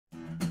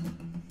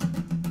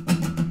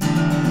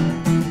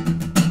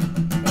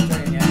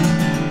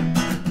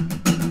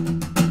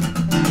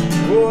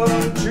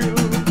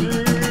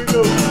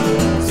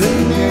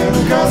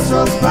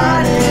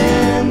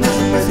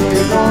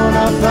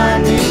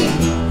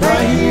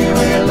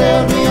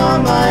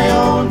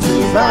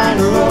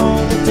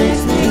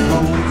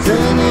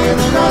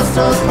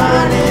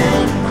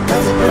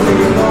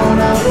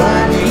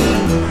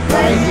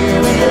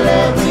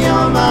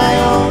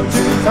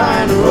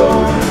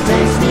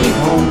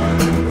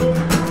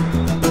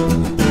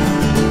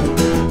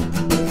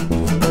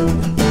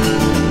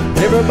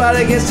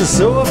Everybody gets to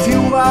sow a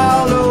few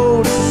wild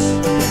oats.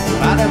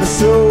 I never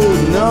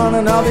sowed none,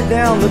 and I'll be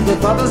down if the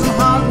thought doesn't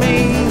haunt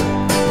me.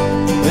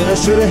 Then I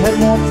should have had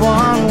more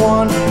fun.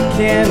 One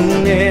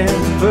can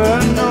never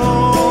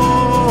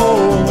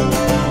know.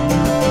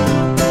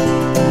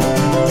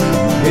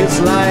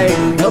 It's like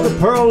held a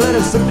pearl, let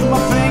it slip through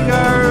my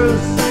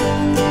fingers,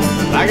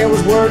 like it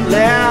was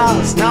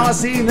worthless. Now I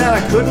see that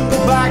I couldn't go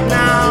back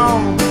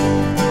now,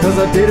 'cause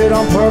I did it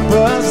on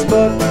purpose,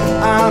 but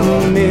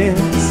I'm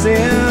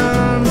missing.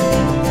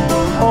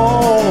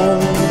 Oh,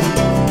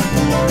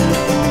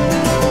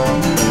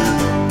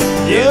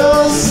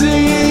 you'll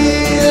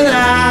see that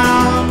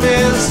I'm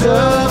messed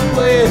up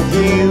with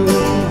you.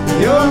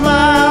 You're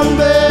my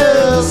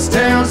best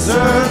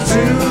answer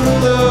to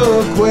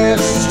the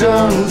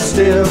question.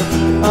 Still,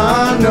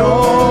 I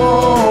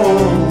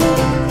know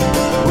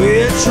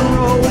which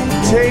road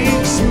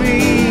takes me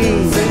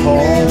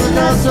home.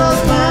 That's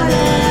just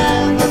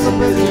finding. That's a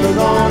place you're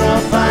gonna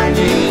find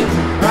me.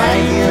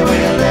 Right here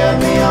where you left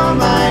me on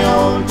my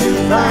own to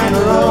find a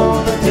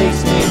road that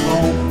takes me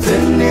home.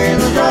 Sitting in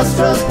the dust,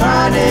 just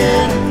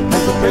finding.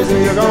 That's the place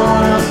you're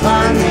gonna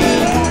find me.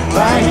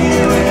 Right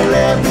here where you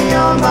left me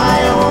on my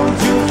own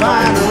to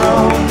find a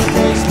road that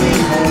takes me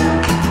home.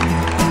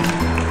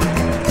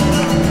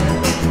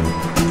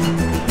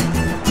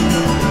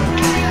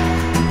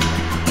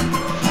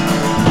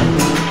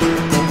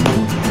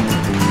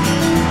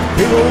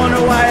 People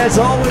wonder why it's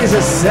always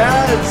a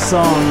sad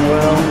song.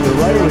 Well, the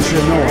writer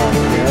should know all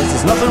this.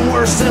 There's nothing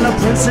worse than a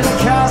prince in a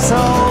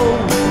castle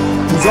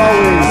who's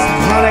always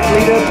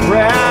chronically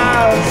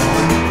depressed,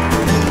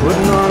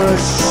 putting on a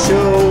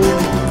show.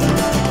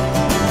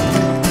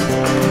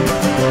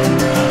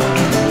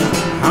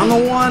 I'm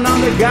the one,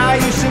 I'm the guy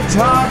you should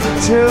talk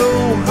to.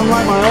 I'm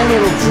like my own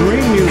little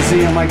dream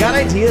museum. I got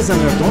ideas and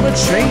they're gonna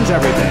change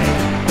everything.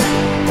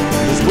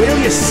 Just wait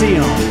till you see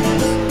them.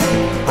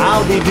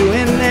 I'll be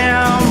doing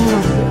them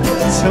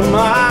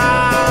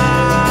tomorrow.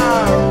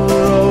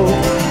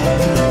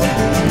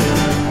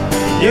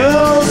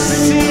 You'll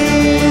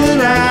see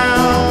that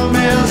I'm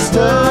messed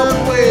up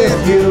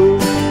with you.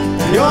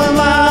 You're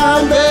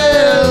my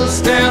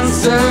best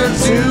answer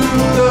to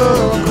the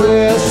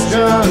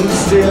question.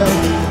 Still,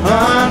 I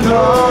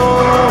know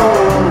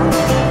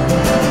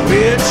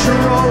which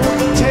road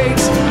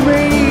takes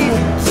me.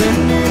 Send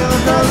me the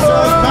dust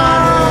of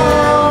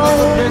mine.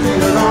 That's a busy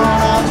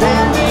long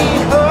time.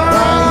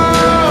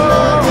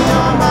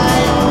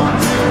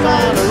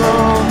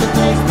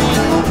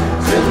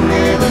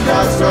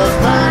 Just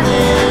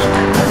finding,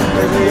 that's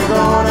where you're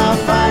gonna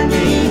find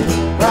me.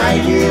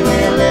 Right here where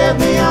you left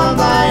me on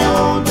my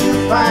own to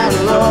find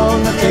a road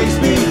that takes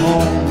me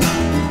home.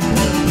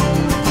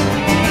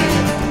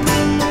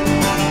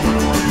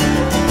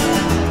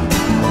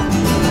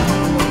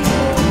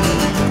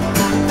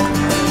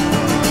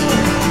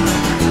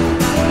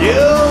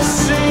 You'll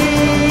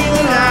see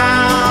that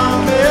I'm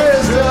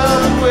messed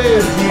up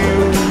with you.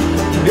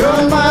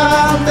 You're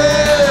my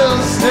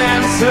best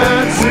answer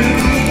to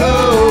the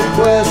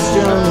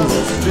questions.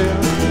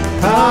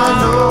 I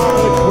know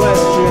the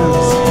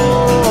questions.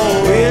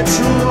 Which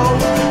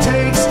road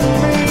takes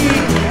me?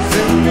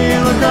 Send me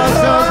the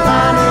dust of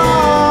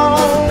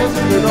finding.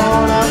 You're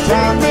gonna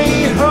take me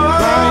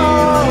home.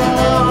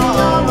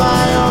 On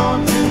my own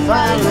to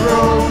find a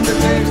road that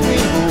takes me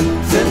home.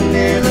 Sitting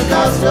in the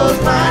dust of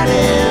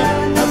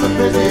finding. That's the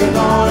place you're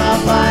gonna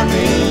find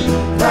me.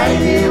 Right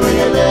here where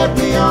you left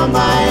me on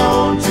my own.